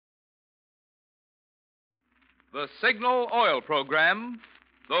The Signal Oil Program,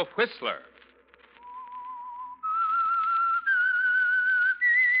 The Whistler.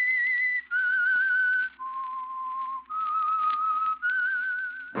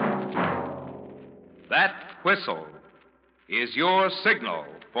 That whistle is your signal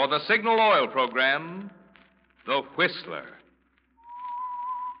for the Signal Oil Program, The Whistler.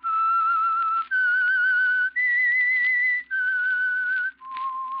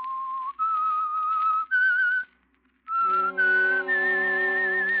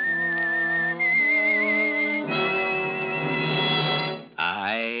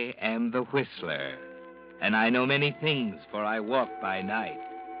 I am the Whistler, and I know many things, for I walk by night.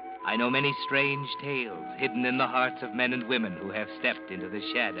 I know many strange tales hidden in the hearts of men and women who have stepped into the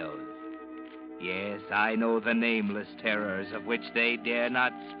shadows. Yes, I know the nameless terrors of which they dare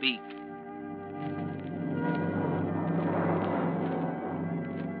not speak.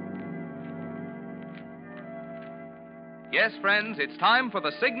 Yes, friends, it's time for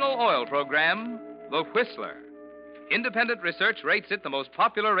the Signal Oil Program, The Whistler. Independent research rates it the most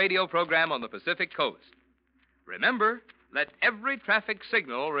popular radio program on the Pacific Coast. Remember, let every traffic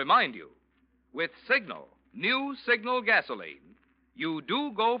signal remind you, with Signal, new Signal gasoline, you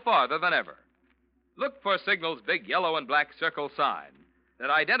do go farther than ever. Look for Signal's big yellow and black circle sign that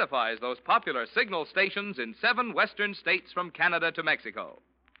identifies those popular Signal stations in 7 western states from Canada to Mexico.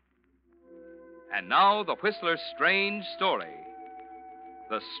 And now, the Whistler's strange story,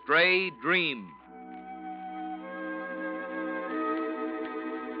 The Stray Dream.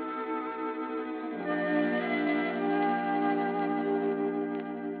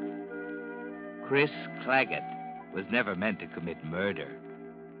 Chris Claggett was never meant to commit murder.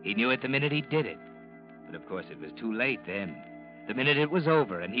 He knew it the minute he did it. But of course it was too late then. The minute it was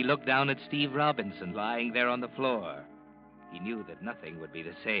over and he looked down at Steve Robinson lying there on the floor, he knew that nothing would be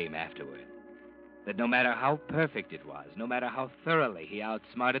the same afterward. That no matter how perfect it was, no matter how thoroughly he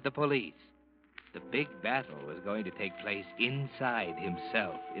outsmarted the police, the big battle was going to take place inside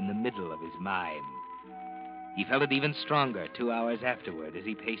himself, in the middle of his mind. He felt it even stronger 2 hours afterward as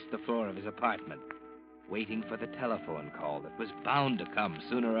he paced the floor of his apartment, waiting for the telephone call that was bound to come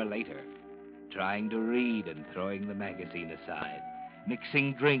sooner or later, trying to read and throwing the magazine aside,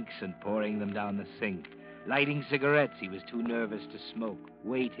 mixing drinks and pouring them down the sink, lighting cigarettes he was too nervous to smoke,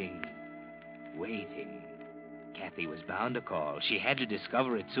 waiting. Kathy was bound to call. She had to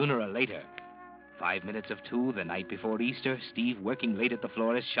discover it sooner or later. 5 minutes of 2 the night before Easter, Steve working late at the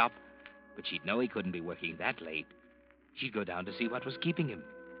florist's shop. But she'd know he couldn't be working that late. She'd go down to see what was keeping him.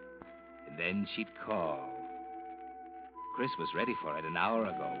 And then she'd call. Chris was ready for it an hour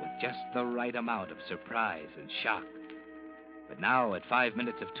ago with just the right amount of surprise and shock. But now, at 5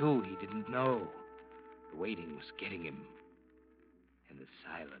 minutes of 2, he didn't know. The waiting was getting him. And the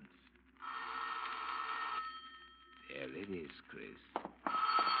silence. There it is, Chris.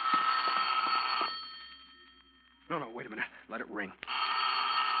 No, wait a minute. Let it ring.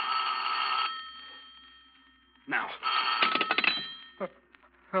 Now.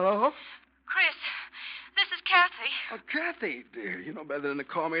 Hello? Chris, this is Kathy. Oh, Kathy, dear, you know better than to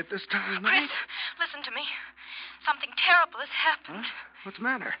call me at this time of Chris, night. listen to me. Something terrible has happened. Huh? What's the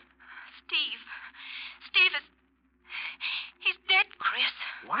matter? Steve is... He's dead, Chris.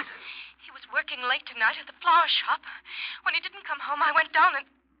 What? He was working late tonight at the flower shop. When he didn't come home, I went down and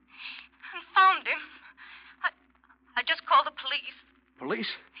found him. I just called the police.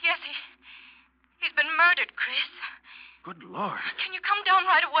 Police? Yes, he's been murdered, Chris. Good Lord. Can you come down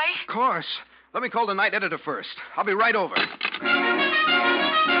right away? Of course. Let me call the night editor first. I'll be right over.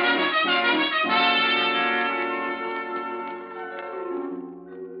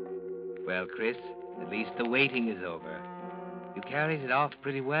 Well, Chris, at least the waiting is over. You carried it off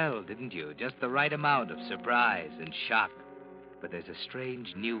pretty well, didn't you? Just the right amount of surprise and shock. But there's a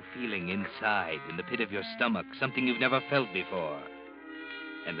strange new feeling inside, in the pit of your stomach, something you've never felt before.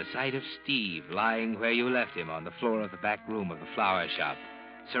 And the sight of Steve lying where you left him on the floor of the back room of the flower shop,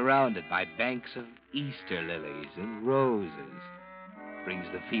 surrounded by banks of Easter lilies and roses, brings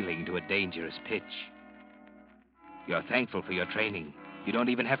the feeling to a dangerous pitch. You're thankful for your training. You don't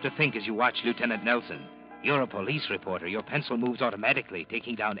even have to think as you watch Lieutenant Nelson. You're a police reporter. Your pencil moves automatically,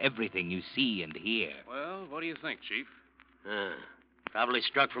 taking down everything you see and hear. Well, what do you think, Chief? Probably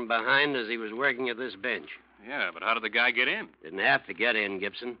struck from behind as he was working at this bench. Yeah, but how did the guy get in? Didn't have to get in,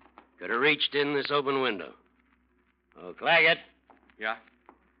 Gibson. Could have reached in this open window. Oh, Claggett. Yeah?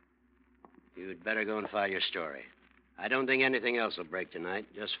 You'd better go and file your story. I don't think anything else will break tonight.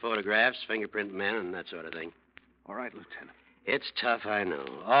 Just photographs, fingerprint men, and that sort of thing. All right, Lieutenant. It's tough, I know.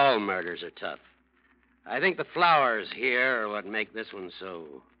 All murders are tough. I think the flowers here are what make this one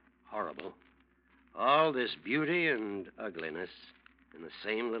so horrible. All this beauty and ugliness in the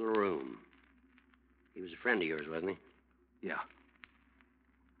same little room. He was a friend of yours, wasn't he? Yeah.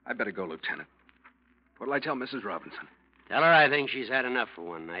 I better go, Lieutenant. What'll I tell Mrs. Robinson? Tell her I think she's had enough for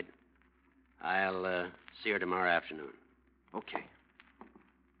one night. I'll see her tomorrow afternoon. Okay.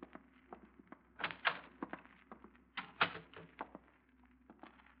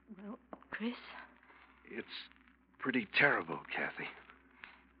 Well, Chris, It's pretty terrible, Kathy.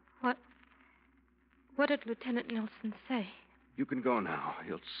 what did Lieutenant Nelson say? You can go now.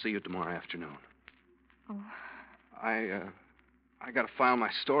 He'll see you tomorrow afternoon. Oh, I gotta file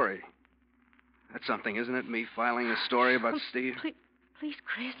my story. That's something, isn't it? Me filing a story about Steve? please,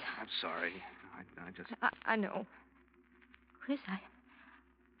 Chris. I'm sorry. I just... I know. Chris,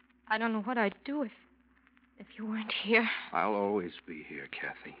 I don't know what I'd do if you weren't here. I'll always be here,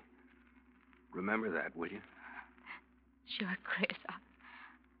 Kathy. Remember that, will you? Sure, Chris.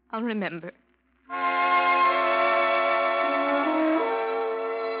 I'll remember.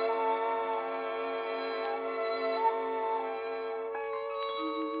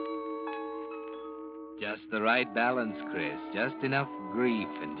 Just the right balance, Chris. Just enough grief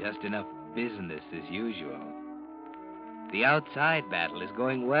and just enough business as usual. The outside battle is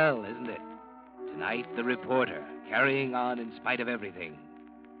going well, isn't it? Tonight, the reporter, carrying on in spite of everything.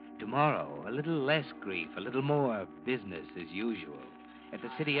 Tomorrow, a little less grief, a little more business as usual. At the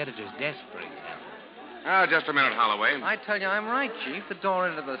city editor's desk, for example. Now, just a minute, Holloway. I tell you, I'm right, Chief. The door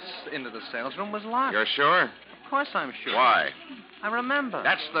into the sales room was locked. You're sure? Of course I'm sure. Why? I remember.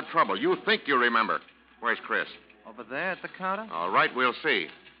 That's the trouble. You think you remember. Where's Chris? Over there at the counter? All right, we'll see.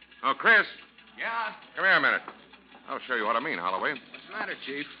 Oh, Chris. Yeah? Come here a minute. I'll show you what I mean, Holloway. What's the matter,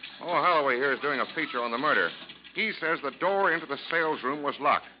 Chief? Oh, Holloway here is doing a feature on the murder. He says the door into the sales room was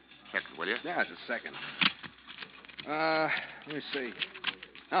locked. Check it, will you? Yeah, just a second. Let me see.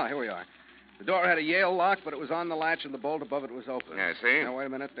 Oh, here we are. The door had a Yale lock, but it was on the latch and the bolt above it was open. Yeah, see? Now, wait a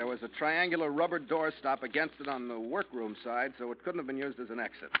minute. There was a triangular rubber door stop against it on the workroom side, so it couldn't have been used as an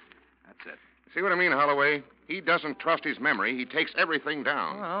exit. That's it. See what I mean, Holloway? He doesn't trust his memory. He takes everything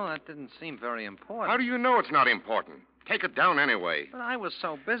down. Well, that didn't seem very important. How do you know it's not important? Take it down anyway. But I was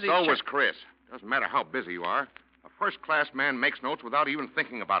so busy. So was Chris. Doesn't matter how busy you are. A first-class man makes notes without even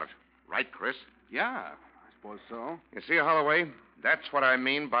thinking about it. Right, Chris? Yeah, I suppose so. You see, Holloway, that's what I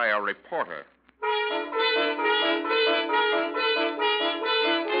mean by a reporter.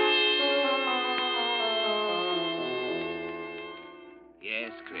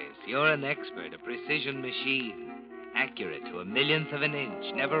 Yes, Chris, you're an expert, a precision machine. Accurate to a millionth of an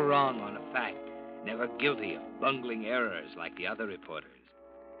inch, never wrong on a fact, never guilty of bungling errors like the other reporters.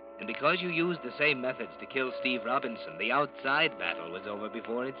 And because you used the same methods to kill Steve Robinson, the outside battle was over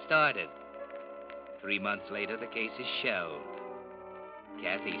before it started. 3 months later, the case is shelved.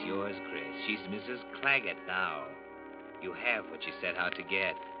 Kathy's yours, Chris. She's Mrs. Claggett now. You have what you set out to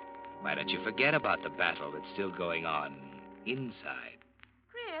get. Why don't you forget about the battle that's still going on inside?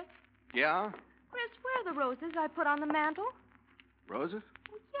 Chris, Yeah? Chris, where are the roses I put on the mantel? Roses?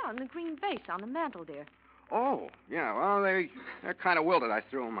 Oh, yeah, in the green vase on the mantel, dear. Oh, yeah. Well, they're kind of wilted. I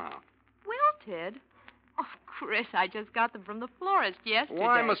threw them out. Wilted? Oh, Chris, I just got them from the florist yesterday.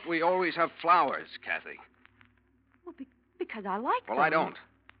 Why must we always have flowers, Kathy? Well, because I like them. Well, I don't.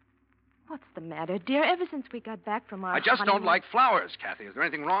 What's the matter, dear? Ever since we got back from our I just don't honeymoon- like flowers, Kathy. Is there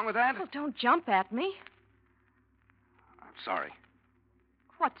anything wrong with that? Oh, don't jump at me. I'm sorry.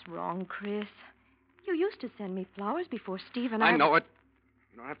 What's wrong, Chris? You used to send me flowers before Steve and I... I know it.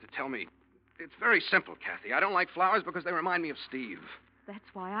 You don't have to tell me. It's very simple, Kathy. I don't like flowers because they remind me of Steve. That's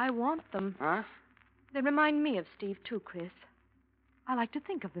why I want them. Huh? They remind me of Steve, too, Chris. I like to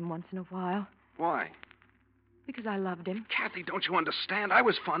think of him once in a while. Why? Because I loved him. Kathy, don't you understand? I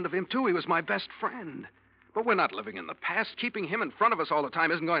was fond of him, too. He was my best friend. But we're not living in the past. Keeping him in front of us all the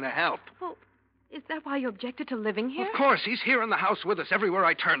time isn't going to help. Well, is that why you objected to living here? Of course. He's here in the house with us. Everywhere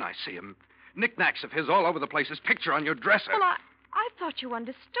I turn, I see him. Knickknacks of his all over the place. His picture on your dresser. Well, I thought you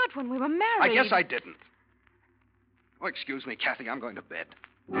understood when we were married. I guess I didn't. Oh, excuse me, Kathy. I'm going to bed.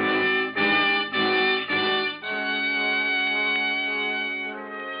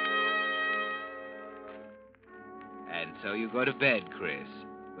 And so you go to bed, Chris,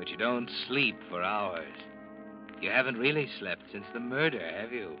 but you don't sleep for hours. You haven't really slept since the murder,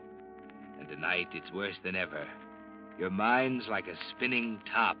 have you? And tonight it's worse than ever. Your mind's like a spinning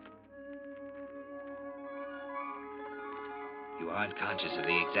top. You aren't conscious of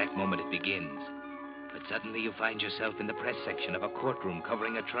the exact moment it begins, but suddenly you find yourself in the press section of a courtroom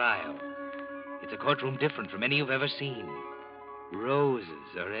covering a trial. It's a courtroom different from any you've ever seen. Roses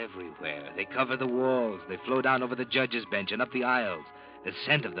are everywhere. They cover the walls. They flow down over the judge's bench and up the aisles. The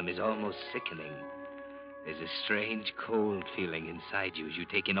scent of them is almost sickening. There's a strange, cold feeling inside you as you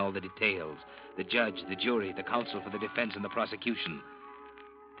take in all the details. The judge, the jury, the counsel for the defense and the prosecution.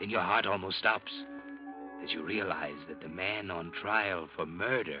 Then your heart almost stops as you realize that the man on trial for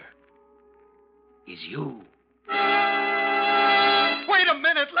murder is you. Wait a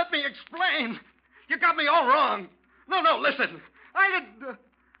minute. Let me explain. You got me all wrong. No, listen. It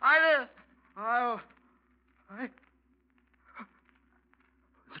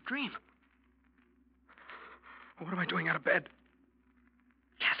was a dream. What am I doing out of bed?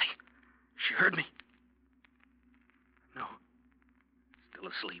 Kathy. She heard me. No. Still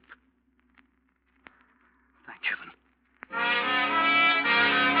asleep. Thank heaven.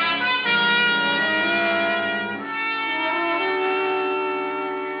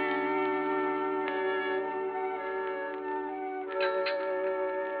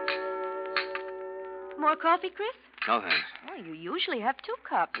 More coffee, Chris? No, thanks. Oh, you usually have 2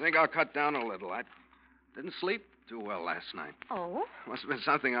 cups. I think I'll cut down a little. I didn't sleep too well last night. Oh? Must have been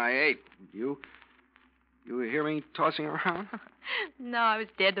something I ate. You hear me tossing around? No, I was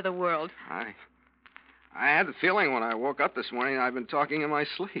dead to the world. I had the feeling when I woke up this morning I've been talking in my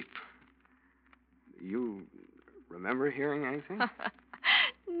sleep. You remember hearing anything?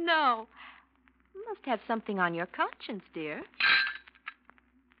 No. You must have something on your conscience, dear.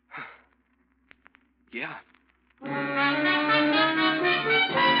 Yeah.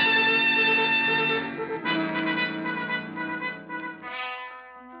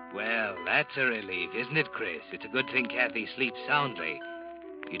 Well, that's a relief, isn't it, Chris? It's a good thing Kathy sleeps soundly.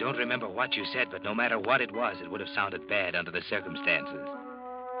 You don't remember what you said, but no matter what it was, it would have sounded bad under the circumstances.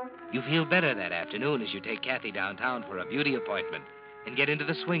 You feel better that afternoon as you take Kathy downtown for a beauty appointment and get into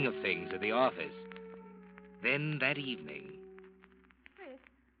the swing of things at the office. Then that evening... Chris,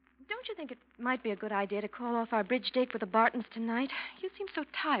 don't you think it might be a good idea to call off our bridge date with the Bartons tonight? You seem so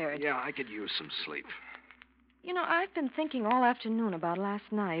tired. Yeah, I could use some sleep. You know, I've been thinking all afternoon about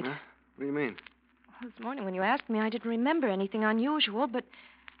last night. Huh? What do you mean? This morning when you asked me, I didn't remember anything unusual, but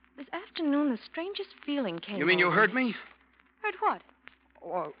this afternoon the strangest feeling came You mean you over heard me. me? Heard what?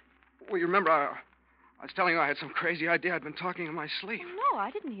 Well, you remember I was telling you I had some crazy idea. I'd been talking in my sleep. No, I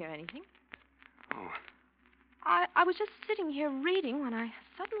didn't hear anything. Oh. I was just sitting here reading when I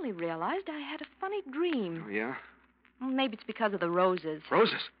suddenly realized I had a funny dream. Oh, yeah? Maybe it's because of the roses.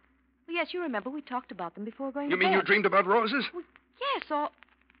 Roses? Well, yes, you remember we talked about them before going You to mean bed. you dreamed about roses? Well, yes,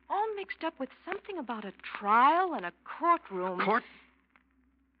 all mixed up with something about a trial and a courtroom. Court?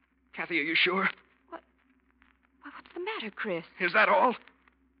 Kathy, are you sure? Why, what's the matter, Chris? Is that all?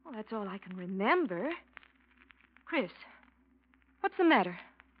 Well, that's all I can remember. Chris, what's the matter?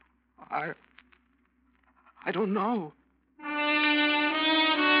 I don't know.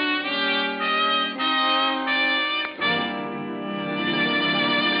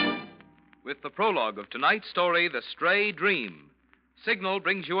 With the prologue of tonight's story, The Stray Dream, Signal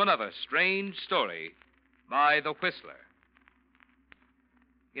brings you another strange story by The Whistler.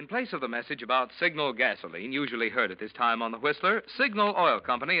 In place of the message about Signal gasoline, usually heard at this time on The Whistler, Signal Oil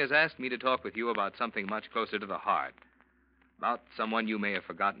Company has asked me to talk with you about something much closer to the heart. About someone you may have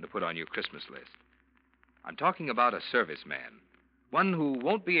forgotten to put on your Christmas list. I'm talking about a serviceman. One who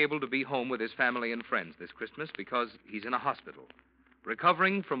won't be able to be home with his family and friends this Christmas because he's in a hospital,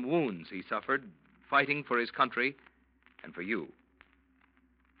 recovering from wounds he suffered, fighting for his country and for you.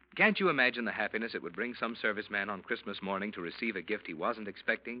 Can't you imagine the happiness it would bring some serviceman on Christmas morning to receive a gift he wasn't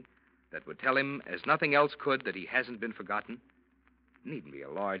expecting that would tell him, as nothing else could, that he hasn't been forgotten? It needn't be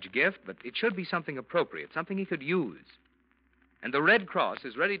a large gift, but it should be something appropriate, something he could use. And the Red Cross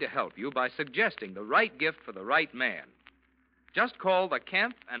is ready to help you by suggesting the right gift for the right man. Just call the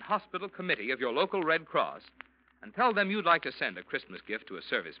Camp and Hospital Committee of your local Red Cross and tell them you'd like to send a Christmas gift to a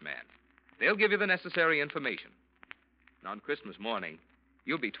serviceman. They'll give you the necessary information. And on Christmas morning,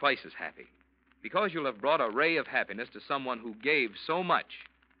 you'll be twice as happy because you'll have brought a ray of happiness to someone who gave so much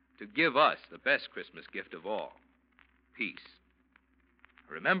to give us the best Christmas gift of all, peace.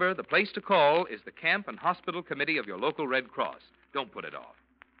 Remember, the place to call is the Camp and Hospital Committee of your local Red Cross. Don't put it off.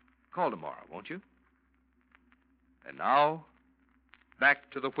 Call tomorrow, won't you? And now, back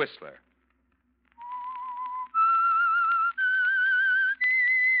to the Whistler.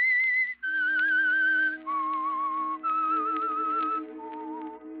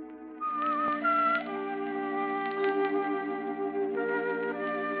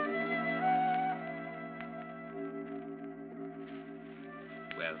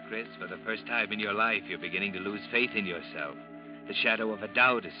 Well, Chris, for the first time in your life, you're beginning to lose faith in yourself. The shadow of a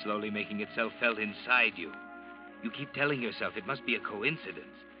doubt is slowly making itself felt inside you. You keep telling yourself it must be a coincidence.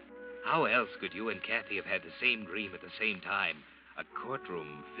 How else could you and Kathy have had the same dream at the same time? A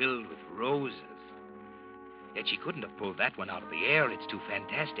courtroom filled with roses. Yet she couldn't have pulled that one out of the air. It's too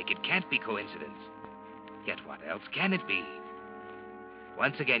fantastic. It can't be coincidence. Yet what else can it be?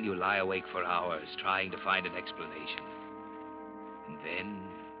 Once again, you lie awake for hours trying to find an explanation. And then,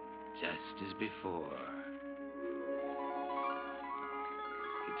 just as before,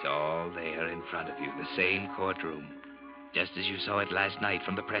 it's all there in front of you, the same courtroom, just as you saw it last night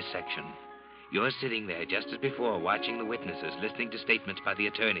from the press section. You're sitting there just as before, watching the witnesses, listening to statements by the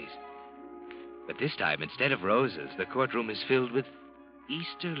attorneys. But this time, instead of roses, the courtroom is filled with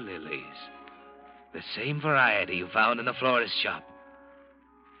Easter lilies. The same variety you found in the florist's shop.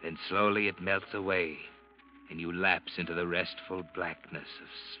 Then slowly it melts away, and you lapse into the restful blackness of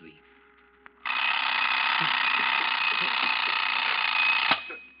sleep.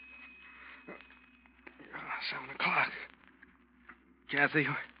 7 o'clock. Kathy?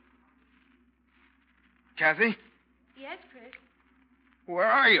 Kathy? Yes, Chris. Where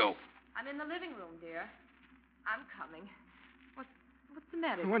are you? I'm in the living room, dear. I'm coming. What's the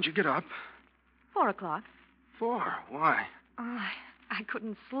matter? When'd you get up? 4 o'clock. 4? Why? Oh, I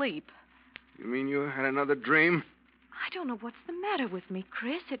couldn't sleep. You mean you had another dream? I don't know what's the matter with me,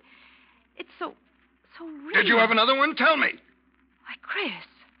 Chris. It's so real. Did you have another one? Tell me. Why, Chris.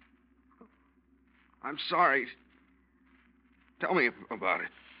 I'm sorry. Tell me about it.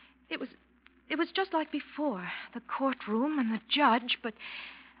 It was just like before. The courtroom and the judge, but...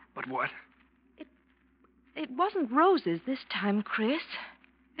 But what? It wasn't roses this time, Chris.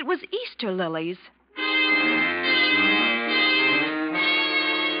 It was Easter lilies.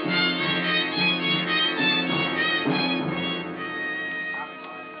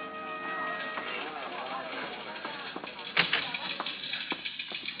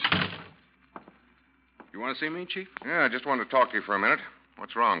 You want to see me, Chief? Yeah, I just wanted to talk to you for a minute.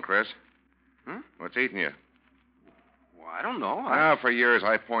 What's wrong, Chris? Huh? What's eating you? Well, I don't know. Well, for years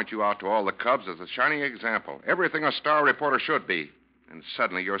I point you out to all the Cubs as a shining example. Everything a star reporter should be. And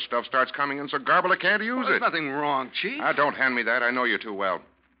suddenly your stuff starts coming in so garbled I can't use There's it. nothing wrong, Chief. Don't hand me that. I know you too well.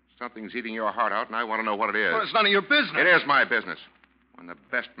 Something's eating your heart out, and I want to know what it is. Well, it's none of your business. It is my business. When the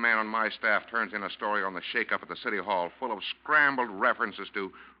best man on my staff turns in a story on the shake-up at the City Hall full of scrambled references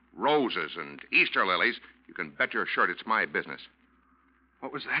to roses and Easter lilies, you can bet your shirt it's my business.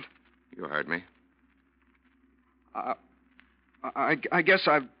 What was that? You heard me. I guess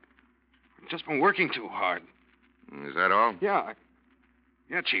I've just been working too hard. Is that all? Yeah.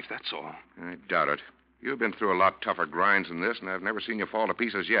 Yeah, Chief, that's all. I doubt it. You've been through a lot tougher grinds than this, and I've never seen you fall to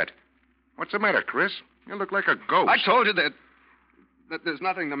pieces yet. What's the matter, Chris? You look like a ghost. I told you that there's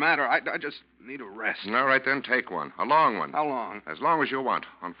nothing the matter. I just need a rest. All right, then, take one. A long one. How long? As long as you want,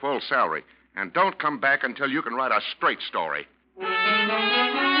 on full salary. And don't come back until you can write a straight story.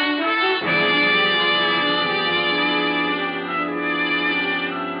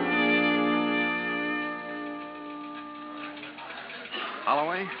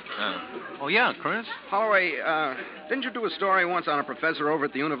 Holloway? Oh, yeah, Chris. Holloway, didn't you do a story once on a professor over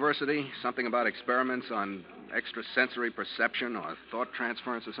at the university? Something about experiments on extrasensory perception or thought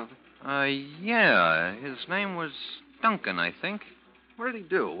transference or something? Yeah. His name was Duncan, I think. What did he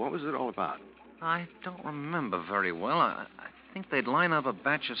do? What was it all about? I don't remember very well. I think they'd line up a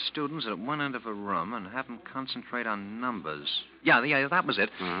batch of students at one end of a room and have them concentrate on numbers. Yeah, that was it.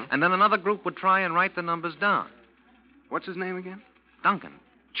 Uh-huh. And then another group would try and write the numbers down. What's his name again? Duncan.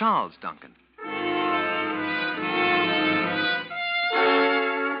 Charles Duncan.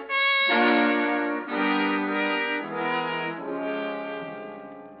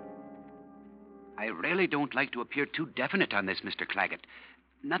 I really don't like to appear too definite on this, Mr. Claggett.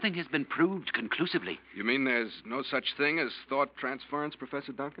 Nothing has been proved conclusively. You mean there's no such thing as thought transference,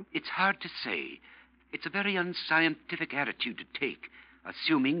 Professor Duncan? It's hard to say. It's a very unscientific attitude to take,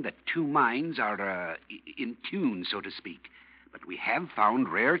 assuming that two minds are in tune, so to speak. But we have found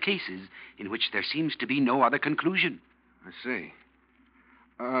rare cases in which there seems to be no other conclusion. I see.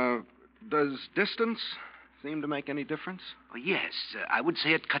 Does distance seem to make any difference? Oh, yes, I would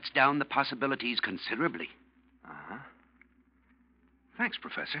say it cuts down the possibilities considerably. Uh-huh. Thanks,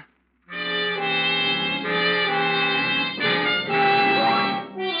 Professor.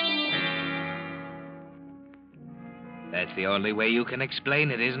 That's the only way you can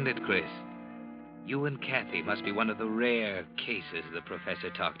explain it, isn't it, Chris? You and Kathy must be one of the rare cases the professor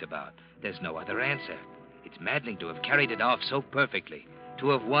talked about. There's no other answer. It's maddening to have carried it off so perfectly,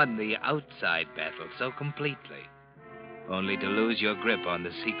 to have won the outside battle so completely, only to lose your grip on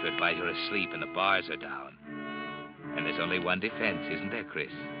the secret while you're asleep and the bars are down. And there's only one defense, isn't there,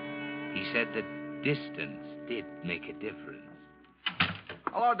 Chris? He said that distance did make a difference.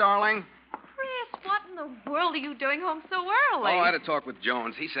 Hello, darling. Chris, what in the world are you doing home so early? Oh, I had a talk with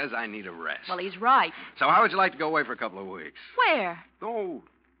Jones. He says I need a rest. Well, he's right. So how would you like to go away for a couple of weeks? Where? Oh,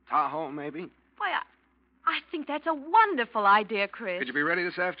 Tahoe, maybe? Why, I think that's a wonderful idea, Chris. Could you be ready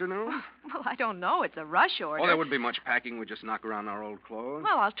this afternoon? Well, I don't know. It's a rush order. Oh, there wouldn't be much packing. We'd just knock around our old clothes.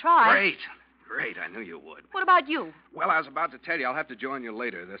 Well, I'll try. Great. I knew you would. What about you? Well, I was about to tell you. I'll have to join you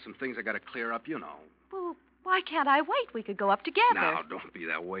later. There's some things I got to clear up, you know. Well, why can't I wait? We could go up together. Now, don't be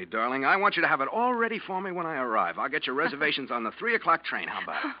that way, darling. I want you to have it all ready for me when I arrive. I'll get your reservations on the 3:00 train. How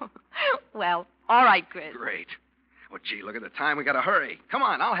about it? Well, all right, Chris. Great. Oh, gee, look at the time. We got to hurry. Come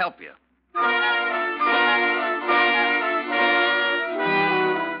on, I'll help you.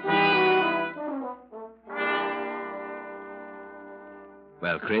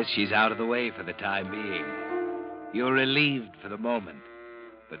 Well, Chris, she's out of the way for the time being. You're relieved for the moment.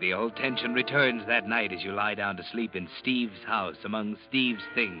 But the old tension returns that night as you lie down to sleep in Steve's house among Steve's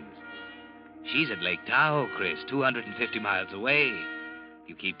things. She's at Lake Tahoe, Chris, 250 miles away.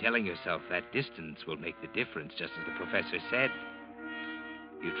 You keep telling yourself that distance will make the difference, just as the professor said.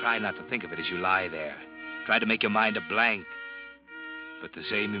 You try not to think of it as you lie there. Try to make your mind a blank. But the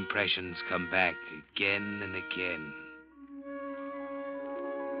same impressions come back again and again.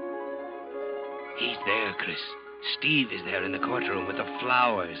 He's there, Chris. Steve is there in the courtroom with the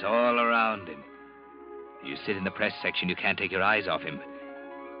flowers all around him. You sit in the press section, you can't take your eyes off him.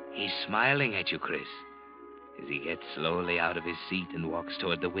 He's smiling at you, Chris, as he gets slowly out of his seat and walks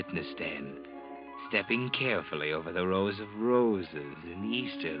toward the witness stand, stepping carefully over the rows of roses and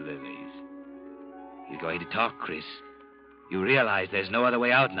Easter lilies. You're going to talk, Chris. You realize there's no other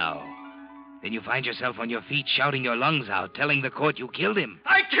way out now. Then you find yourself on your feet, shouting your lungs out, telling the court you killed him.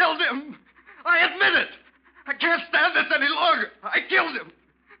 I killed him! I admit it! I can't stand this any longer. I killed him.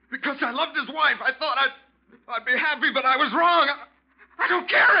 Because I loved his wife. I thought I'd be happy, but I was wrong. I don't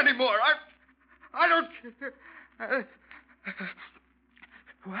care anymore. I don't care.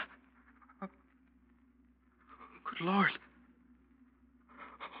 What? Good Lord.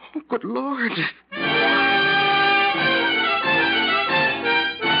 Oh, good Lord.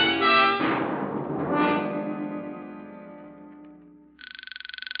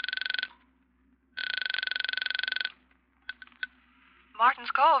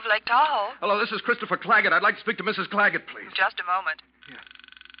 Martin's Cove, Lake Tahoe. Hello, this is Christopher Claggett. I'd like to speak to Mrs. Claggett, please. Just a moment. Yeah.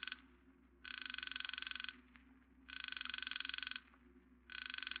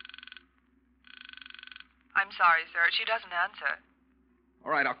 I'm sorry, sir. She doesn't answer. All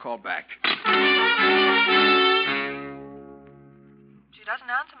right, I'll call back. She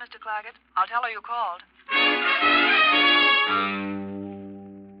doesn't answer, Mr. Claggett. I'll tell her you called.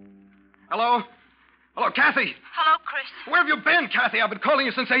 Hello? Hello, Kathy. Hello, Chris. Where have you been, Kathy? I've been calling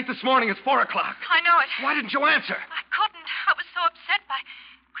you since 8 this morning. It's 4 o'clock. I know it. Why didn't you answer? I couldn't. I was so upset by...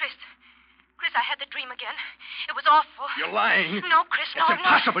 Chris, I had the dream again. It was awful. You're lying. No, Chris, no, It's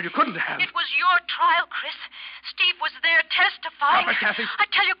impossible. You couldn't have. It was your trial, Chris. Steve was there testifying. Stop it, Kathy. I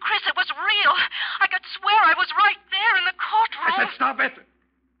tell you, Chris, it was real. I could swear I was right there in the courtroom. I said stop it.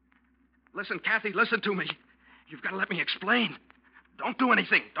 Listen, Kathy, listen to me. You've got to let me explain. Don't do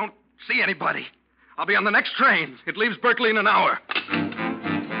anything. Don't see anybody. I'll be on the next train. It leaves Berkeley in an hour.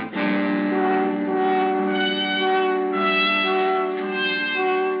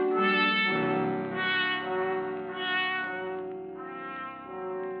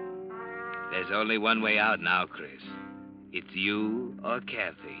 There's only one way out now, Chris. It's you or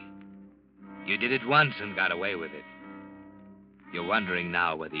Kathy. You did it once and got away with it. You're wondering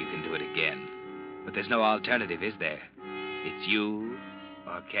now whether you can do it again. But there's no alternative, is there? It's you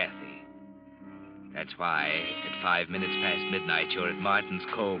or Kathy. That's why, at 5 minutes past midnight, you're at Martin's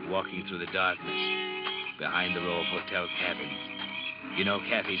Cove walking through the darkness, behind the row of hotel cabins. You know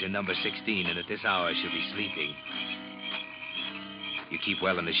Kathy's in number 16, and at this hour she'll be sleeping. You keep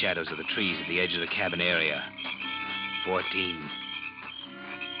well in the shadows of the trees at the edge of the cabin area. 14.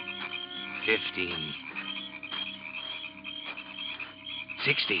 15.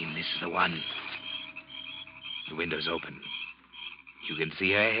 16, this is the one. The window's open. You can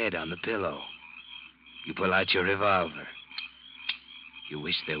see her head on the pillow. You pull out your revolver. You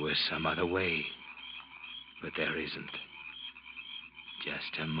wish there was some other way, but there isn't.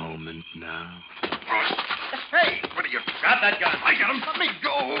 Just a moment now. Hey, what are you... Drop that gun. I got him. Let me go.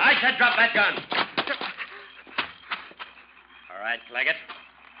 I said drop that gun. All right, Claggett.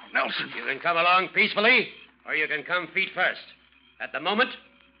 Nelson. You can come along peacefully, or you can come feet first. At the moment,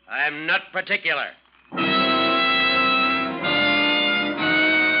 I'm not particular.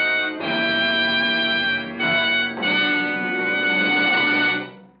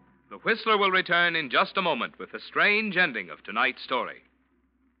 The Whistler will return in just a moment with the strange ending of tonight's story.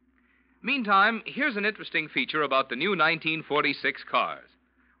 Meantime, here's an interesting feature about the new 1946 cars.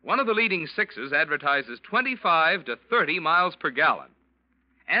 One of the leading sixes advertises 25 to 30 miles per gallon.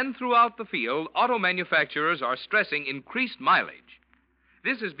 And throughout the field, auto manufacturers are stressing increased mileage.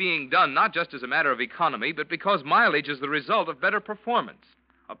 This is being done not just as a matter of economy, but because mileage is the result of better performance,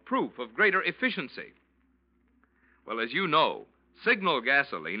 a proof of greater efficiency. Well, as you know, Signal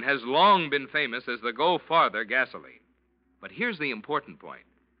gasoline has long been famous as the Go Farther gasoline. But here's the important point.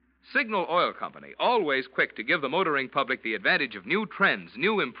 Signal Oil Company, always quick to give the motoring public the advantage of new trends,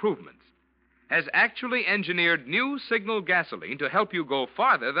 new improvements, has actually engineered new Signal gasoline to help you go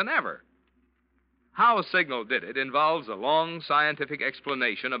farther than ever. How Signal did it involves a long scientific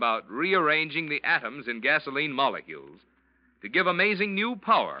explanation about rearranging the atoms in gasoline molecules to give amazing new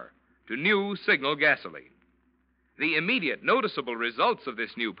power to new Signal gasoline. The immediate noticeable results of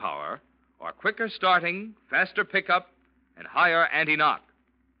this new power are quicker starting, faster pickup, and higher anti-knock.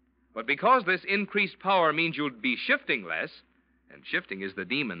 But because this increased power means you'll be shifting less, and shifting is the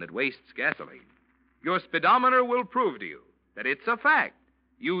demon that wastes gasoline, your speedometer will prove to you that it's a fact.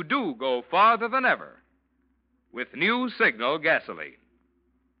 You do go farther than ever with new Signal gasoline.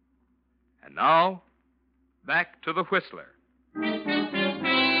 And now, back to the Whistler.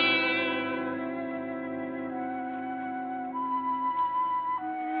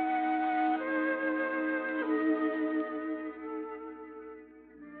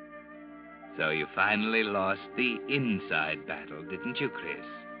 So you finally lost the inside battle, didn't you, Chris?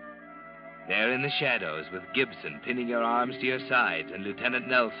 There in the shadows with Gibson pinning your arms to your sides and Lieutenant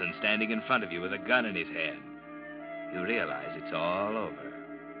Nelson standing in front of you with a gun in his hand. You realize it's all over.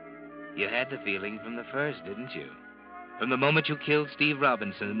 You had the feeling from the first, didn't you? From the moment you killed Steve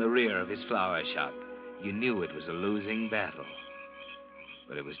Robinson in the rear of his flower shop, you knew it was a losing battle.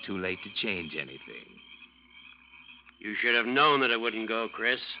 But it was too late to change anything. You should have known that it wouldn't go,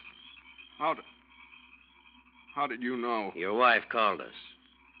 Chris. How did you know? Your wife called us.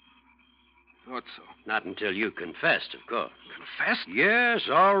 Thought so. Not until you confessed, of course. Confessed? Yes,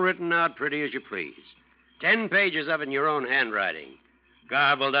 all written out pretty as you please. 10 pages of it in your own handwriting.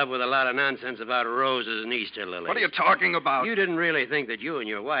 Garbled up with a lot of nonsense about roses and Easter lilies. What are you talking about? You didn't really think that you and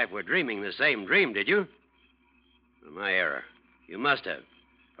your wife were dreaming the same dream, did you? My error. You must have,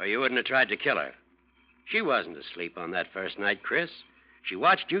 or you wouldn't have tried to kill her. She wasn't asleep on that first night, Chris. She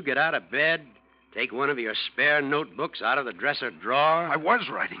watched you get out of bed, take one of your spare notebooks out of the dresser drawer. I was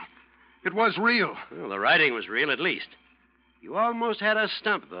writing. It was real. Well, the writing was real, at least. You almost had us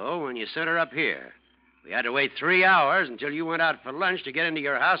stumped, though, when you sent her up here. We had to wait 3 hours until you went out for lunch to get into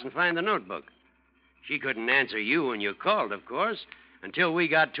your house and find the notebook. She couldn't answer you when you called, of course, until we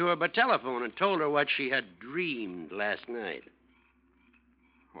got to her by telephone and told her what she had dreamed last night.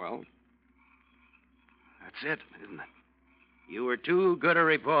 Well, that's it, isn't it? You were too good a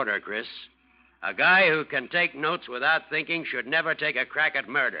reporter, Chris. A guy who can take notes without thinking should never take a crack at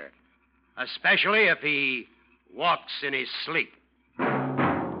murder, especially if he walks in his sleep.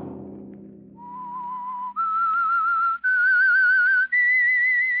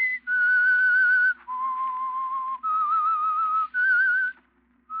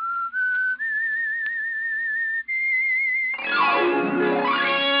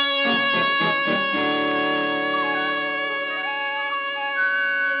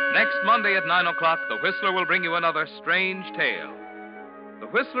 Next Monday at 9 o'clock, The Whistler will bring you another strange tale. The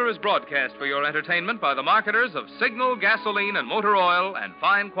Whistler is broadcast for your entertainment by the marketers of Signal gasoline and motor oil and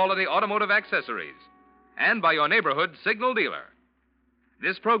fine quality automotive accessories, and by your neighborhood Signal dealer.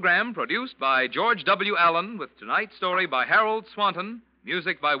 This program, produced by George W. Allen, with tonight's story by Harold Swanton,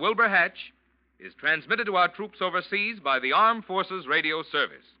 music by Wilbur Hatch, is transmitted to our troops overseas by the Armed Forces Radio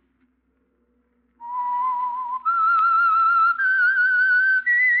Service.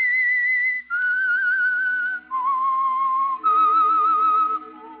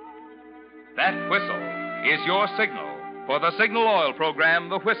 That whistle is your signal for the Signal Oil program,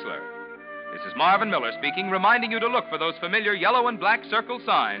 The Whistler. This is Marvin Miller speaking, reminding you to look for those familiar yellow and black circle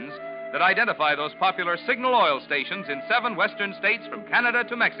signs that identify those popular Signal Oil stations in 7 western states from Canada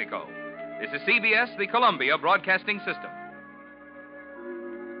to Mexico. This is CBS, the Columbia Broadcasting System.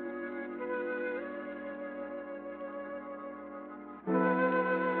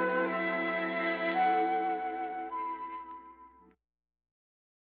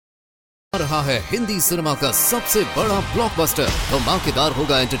 रहा है Hindi cinema का सबसे बड़ा blockbuster. धमाकेदार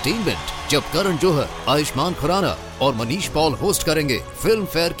होगा entertainment जब करण जौहर, आयुष्मान खुराना और Manish Paul host करेंगे फिल्म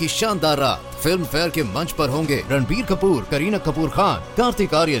फेयर की शानदार रात फिल्म फेयर के मंच पर होंगे रणबीर कपूर, करीना कपूर खान,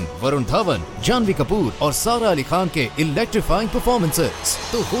 कार्तिक आर्यन, वरुण धवन, जानवी कपूर और सारा अली खान के इलेक्ट्रीफाइंग परफॉर्मेंसेस।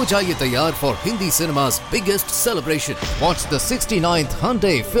 तो हो जाइए तैयार for Hindi cinema's biggest celebration. Watch the 69th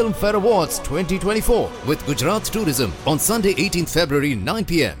Hyundai Film Fair Awards 2024 with Gujarat Tourism on Sunday 18th February 9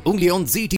 p.m. only on ZT.